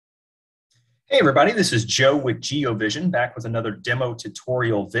Hey everybody, this is Joe with GeoVision back with another demo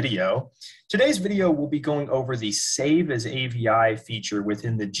tutorial video. Today's video will be going over the Save as AVI feature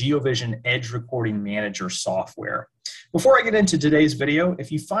within the GeoVision Edge Recording Manager software. Before I get into today's video,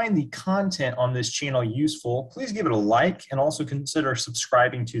 if you find the content on this channel useful, please give it a like and also consider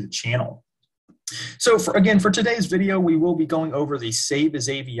subscribing to the channel. So for today's video, we will be going over the Save as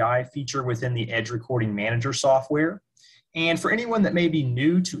AVI feature within the Edge Recording Manager software. And for anyone that may be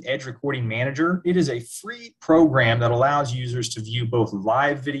new to Edge Recording Manager, it is a free program that allows users to view both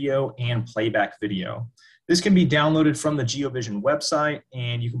live video and playback video. This can be downloaded from the GeoVision website,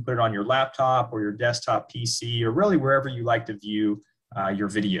 and you can put it on your laptop or your desktop PC or really wherever you like to view your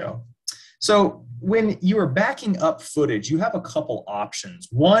video. So when you are backing up footage, you have a couple options.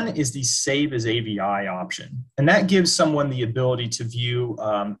 One is the Save as AVI option, and that gives someone the ability to view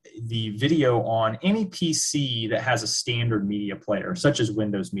the video on any PC that has a standard media player, such as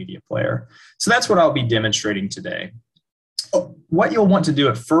Windows Media Player. So that's what I'll be demonstrating today. What you'll want to do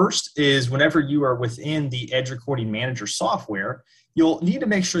at first is whenever you are within the Edge Recording Manager software, you'll need to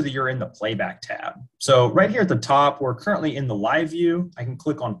make sure that you're in the Playback tab. So right here at the top, we're currently in the live view. I can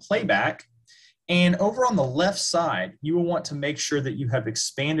click on Playback. And over on the left side, you will want to make sure that you have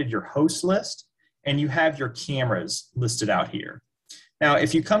expanded your host list and you have your cameras listed out here. Now,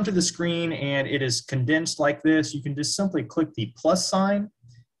 if you come to the screen and it is condensed like this, you can just simply click the plus sign.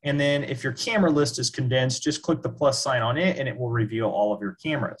 And then if your camera list is condensed, just click the plus sign on it and it will reveal all of your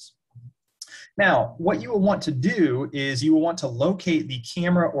cameras. Now, what you will want to do is you will want to locate the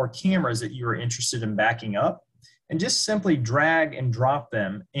camera or cameras that you are interested in backing up, and just simply drag and drop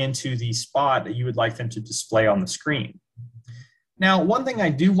them into the spot that you would like them to display on the screen. Now, one thing I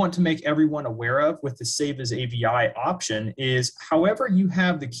do want to make everyone aware of with the Save as AVI option is however you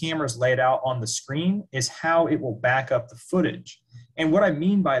have the cameras laid out on the screen is how it will back up the footage. And what I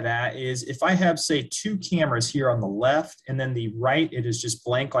mean by that is if I have, say, two cameras here on the left and then the right, it is just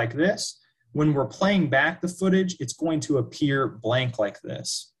blank like this. When we're playing back the footage, it's going to appear blank like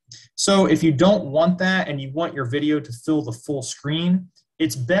this. So if you don't want that and you want your video to fill the full screen,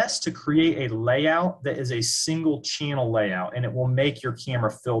 it's best to create a layout that is a single channel layout, and it will make your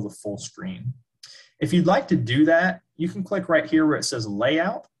camera fill the full screen. If you'd like to do that, you can click right here where it says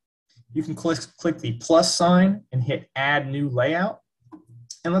Layout. You can click the plus sign and hit Add New Layout.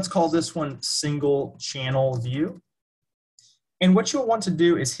 And let's call this one Single Channel View. And what you'll want to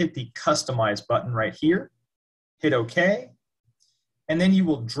do is hit the Customize button right here, hit OK. And then you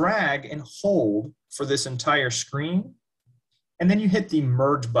will drag and hold for this entire screen. And then you hit the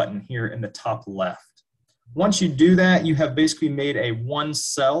merge button here in the top left. Once you do that, you have basically made a one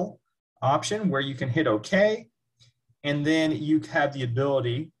cell option where you can hit OK. And then you have the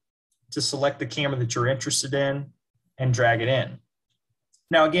ability to select the camera that you're interested in and drag it in.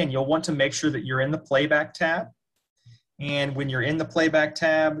 Now, again, you'll want to make sure that you're in the Playback tab. And when you're in the Playback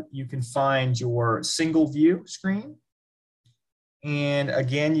tab, you can find your single view screen. And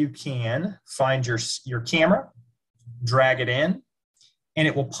again, you can find your camera, drag it in, and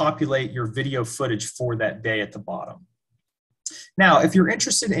it will populate your video footage for that day at the bottom. Now, if you're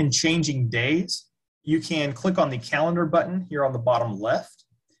interested in changing days, you can click on the calendar button here on the bottom left,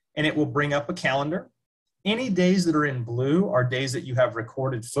 and it will bring up a calendar. Any days that are in blue are days that you have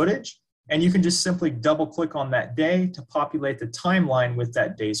recorded footage, and you can just simply double click on that day to populate the timeline with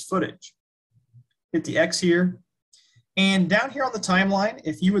that day's footage. Hit the X here. And down here on the timeline,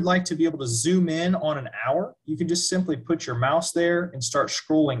 if you would like to be able to zoom in on an hour, you can just simply put your mouse there and start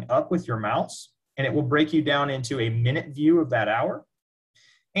scrolling up with your mouse, and it will break you down into a minute view of that hour.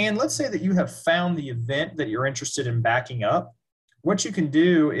 And let's say that you have found the event that you're interested in backing up. What you can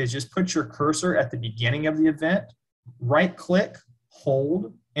do is just put your cursor at the beginning of the event, right-click,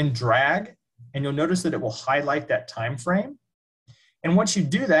 hold, and drag, and you'll notice that it will highlight that time frame. And once you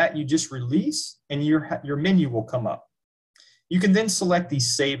do that, you just release, and your menu will come up. You can then select the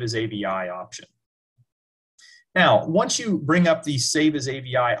Save as AVI option. Now, once you bring up the Save as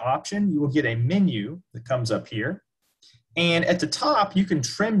AVI option, you will get a menu that comes up here. And at the top, you can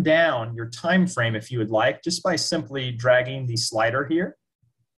trim down your time frame if you would like, just by simply dragging the slider here.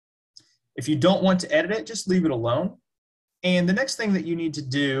 If you don't want to edit it, just leave it alone. And the next thing that you need to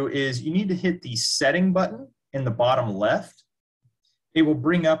do is you need to hit the Setting button in the bottom left. It will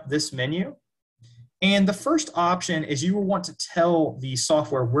bring up this menu. And the first option is you will want to tell the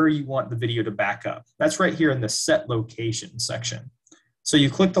software where you want the video to back up. That's right here in the Set Location section. So you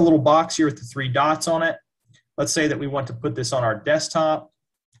click the little box here with the three dots on it. Let's say that we want to put this on our desktop,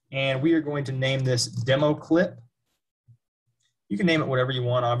 and we are going to name this Demo Clip. You can name it whatever you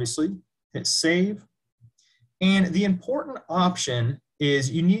want, obviously. Hit Save. And the important option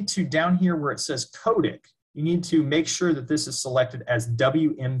is you need to, down here where it says codec, you need to make sure that this is selected as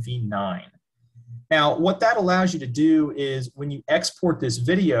WMV9. Now, what that allows you to do is when you export this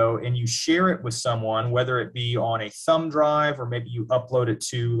video and you share it with someone, whether it be on a thumb drive or maybe you upload it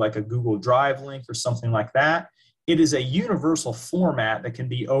to like a Google Drive link or something like that, it is a universal format that can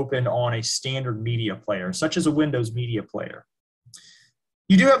be opened on a standard media player, such as a Windows media player.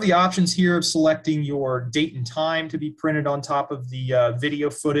 You do have the options here of selecting your date and time to be printed on top of the video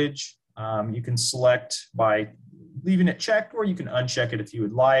footage. You can select by leaving it checked, or you can uncheck it if you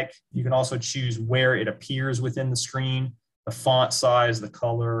would like. You can also choose where it appears within the screen, the font size, the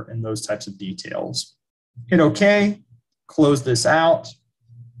color, and those types of details. Hit OK, close this out,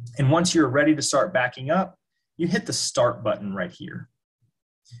 and once you're ready to start backing up, you hit the Start button right here.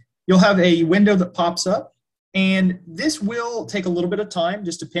 You'll have a window that pops up, and this will take a little bit of time,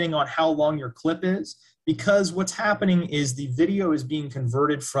 just depending on how long your clip is, because what's happening is the video is being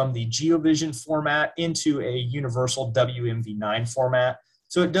converted from the GeoVision format into a universal WMV9 format.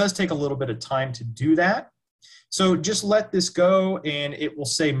 So it does take a little bit of time to do that. So just let this go, and it will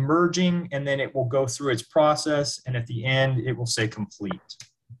say merging, and then it will go through its process, and at the end, it will say complete.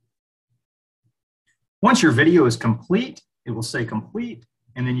 Once your video is complete, it will say complete,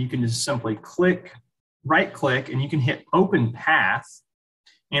 and then you can just simply right click, and you can hit Open Path.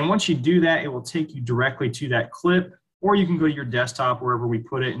 And once you do that, it will take you directly to that clip, or you can go to your desktop wherever we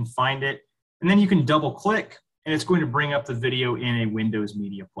put it and find it. And then you can double click, and it's going to bring up the video in a Windows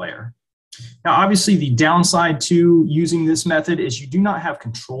media player. Now, obviously, the downside to using this method is you do not have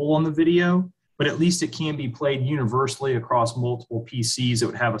control on the video, but at least it can be played universally across multiple PCs that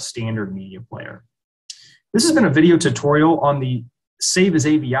would have a standard media player. This has been a video tutorial on the Save as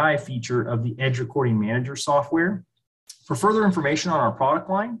AVI feature of the Edge Recording Manager software. For further information on our product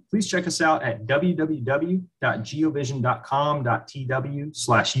line, please check us out at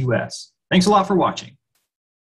www.geovision.com.tw/US. Thanks a lot for watching.